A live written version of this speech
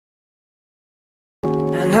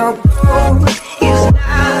no gold is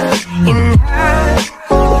not in her.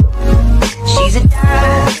 She's a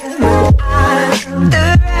diamond under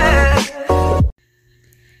her.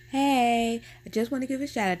 Hey, I just want to give a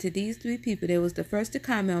shout out to these 3 people that was the first to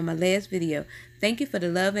comment on my last video. Thank you for the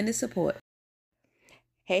love and the support.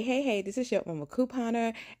 Hey, this is your mama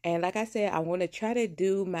couponer, and like I said, I want to try to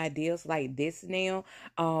do my deals like this now.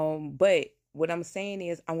 But what I'm saying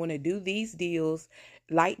is I want to do these deals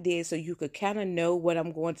like this so you could kind of know what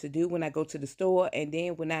I'm going to do when I go to the store, and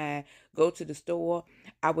then when I go to the store,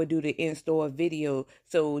 I will do the in-store video.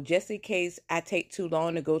 So just in case I take too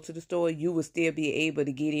long to go to the store, you will still be able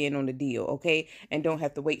to get in on the deal, okay? And don't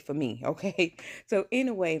have to wait for me, okay? So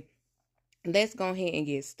anyway, let's go ahead and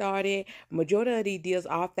get started. Majority of these deals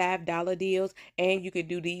are $5 deals, and you can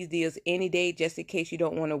do these deals any day just in case you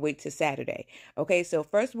don't want to wait till Saturday. Okay, so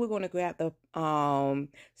first we're going to grab the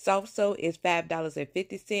soft soap is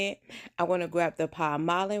 $5.50. I'm going to grab the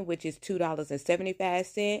Palmolive, which is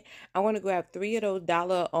 $2.75. I'm going to grab 3 of those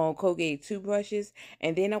dollar Colgate toothbrushes,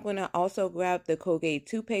 and then I'm going to also grab the Colgate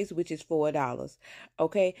toothpaste, which is $4.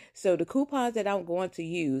 Okay, so the coupons that I'm going to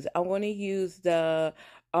use, I'm going to use the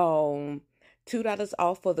 $2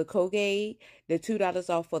 off for the Colgate, the $2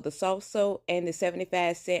 off for the soft soap, and the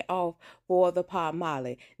 75-cent off for the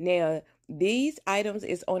Palmolive. Now, these items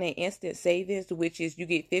is on an instant savings, which is you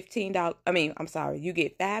get you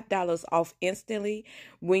get $5 off instantly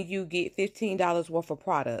when you get $15 worth of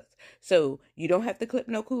products. So you don't have to clip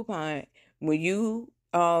no coupon. When you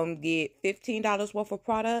get $15 worth of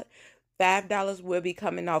product, $5 will be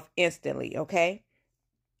coming off instantly, okay?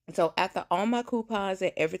 So after all my coupons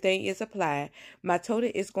and everything is applied, my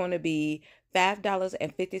total is going to be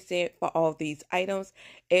 $5.50 for all these items.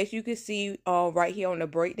 As you can see right here on the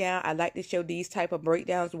breakdown, I like to show these type of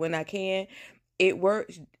breakdowns when I can. It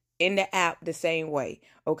works in the app the same way,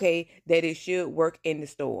 okay, that it should work in the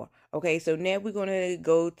store. Okay, so now we're going to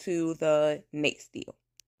go to the next deal.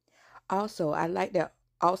 Also, I like to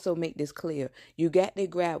also make this clear. You got to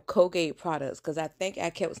grab Colgate products, because I think I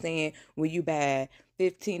kept saying when you buy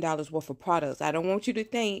 $15 worth of products. I don't want you to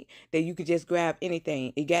think that you could just grab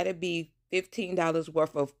anything. It got to be $15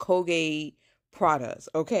 worth of Colgate products,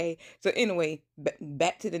 okay? So anyway,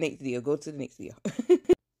 back to the next deal. Go to the next deal.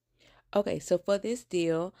 Okay, so for this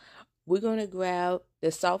deal, we're going to grab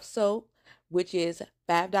the soft soap, which is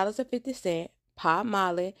 $5.50.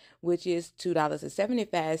 Palmolive, which is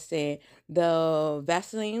 $2.75. The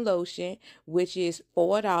Vaseline lotion, which is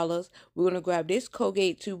 $4. We're going to grab this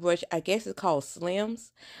Colgate toothbrush. I guess it's called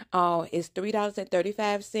Slims. It's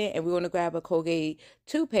 $3.35. And we're going to grab a Colgate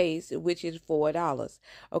toothpaste, which is $4.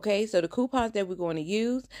 Okay, so the coupons that we're going to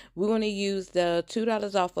use the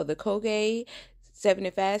 $2 off for the Colgate,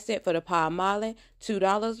 75-cent for the Palmolive,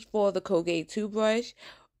 $2 for the Colgate toothbrush,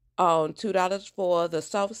 $2 for the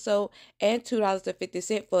soft soap, and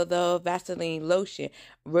 $2.50 for the Vaseline lotion.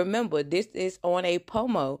 Remember, this is on a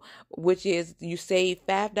promo, which is you save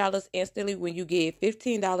 $5 instantly when you get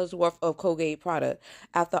 $15 worth of Colgate product.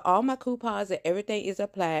 After all my coupons and everything is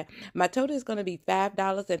applied, my total is going to be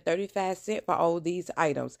 $5.35 for all these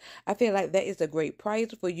items. I feel like that is a great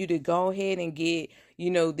price for you to go ahead and get,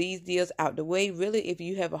 these deals out the way. Really, if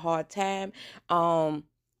you have a hard time,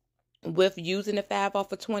 with using the 5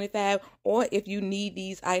 off of 25, or if you need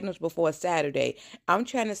these items before Saturday. I'm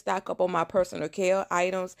trying to stock up on my personal care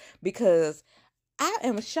items because I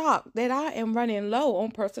am shocked that I am running low on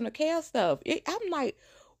personal care stuff. I'm like,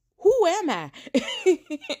 who am I?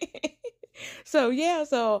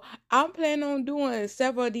 So I'm planning on doing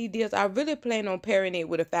several of these deals. I really plan on pairing it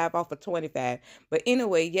with a 5 off of 25. But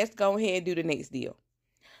anyway, let's go ahead and do the next deal.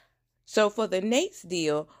 So for the next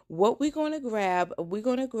deal, what we're going to grab,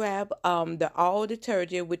 the all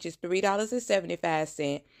detergent, which is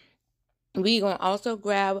 $3.75. We're going to also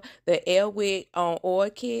grab the Airwick oil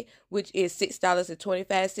kit, which is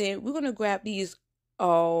 $6.25. We're going to grab these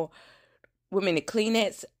the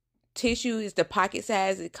Kleenex tissue is the pocket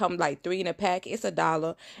size. It comes like 3 in a pack. It's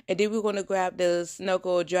 $1. And then we're going to grab the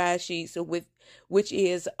Snuggle dry sheets, which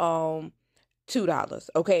is $2.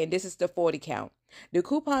 Okay, and this is the 40 count. The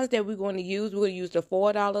coupons that we're going to use the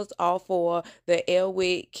 $4 off for the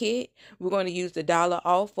Airwick kit. We're going to use the $1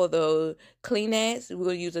 off for the Kleenex. We're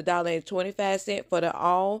going to use the $1.25 for the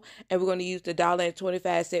all, and we're going to use the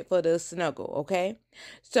 $1.25 for the Snuggle, okay?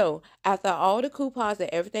 So after all the coupons and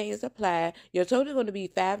everything is applied, your total is going to be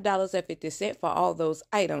 $5.50 for all those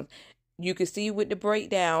items. You can see with the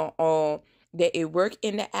breakdown that it worked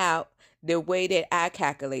in the app the way that I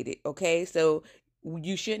calculated, okay? So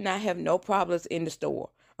you should not have no problems in the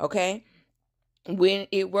store, okay? When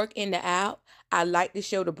it worked in the app, I like to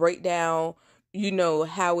show the breakdown you know,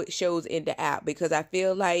 how it shows in the app, because I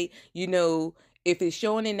feel like, you know, if it's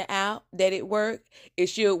showing in the app that it worked, it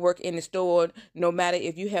should work in the store, no matter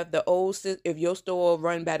if you have the old if your store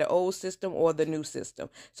run by the old system or the new system.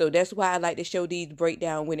 So that's why I like to show these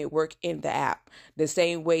breakdown when it work in the app, the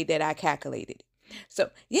same way that I calculated. So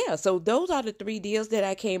yeah, so those are the 3 deals that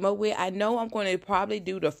I came up with. I know I'm going to probably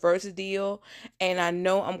do the first deal, and I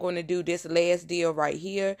know I'm going to do this last deal right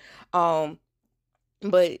here.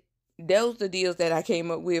 But those are the deals that I came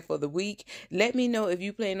up with for the week. Let me know if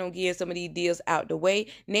you plan on getting some of these deals out the way.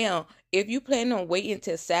 Now, if you plan on waiting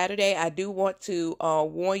till Saturday, I do want to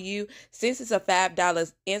warn you, since it's a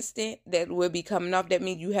 $5 instant that will be coming off, that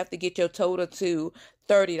means you have to get your total to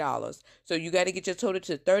 $30. So you got to get your total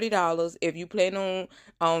to $30 if you plan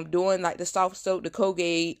on doing like the soft soap, the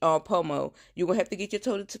Colgate promo. You're gonna have to get your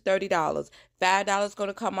total to $30. $5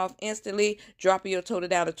 gonna come off instantly, dropping your total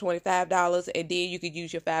down to $25, and then you could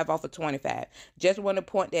use your 5 off of 25. Just want to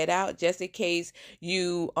point that out, just in case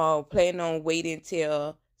you plan on waiting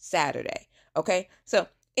till Saturday. Okay, so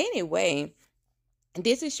anyway,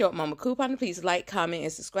 this is Short Mama Coupon. Please like, comment,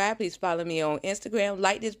 and subscribe. Please follow me on Instagram.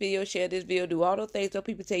 Like this video, share this video, do all those things that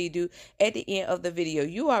people tell you do at the end of the video.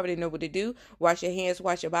 You already know what to do. Wash your hands,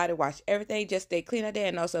 wash your body, wash everything. Just stay clean out there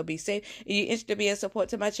and also be safe. And you're interested to be a support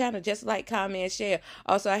to my channel, just like, comment, and share.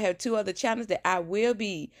 Also, I have 2 other channels that I will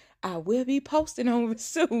be posting on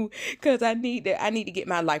soon, because I need to get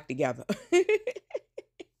my life together.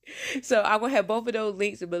 So I will have both of those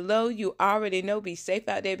links below. You already know. Be safe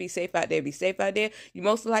out there. Be safe out there. Be safe out there. You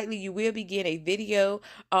most likely you will be getting a video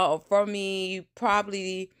from me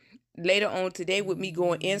probably later on today with me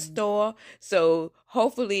going in store. So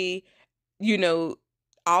hopefully, you know,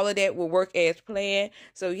 all of that will work as planned.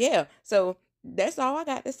 So yeah. So that's all I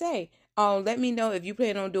got to say. Let me know if you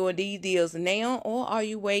plan on doing these deals now, or are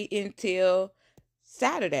you waiting until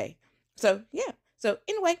Saturday? So yeah. So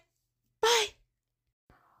anyway, bye.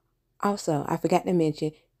 Also, I forgot to mention,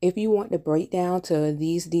 if you want the breakdown to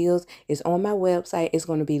these deals, it's on my website. It's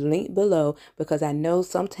going to be linked below, because I know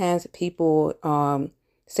sometimes people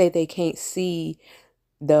say they can't see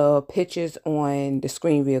the pictures on the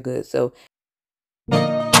screen real good. So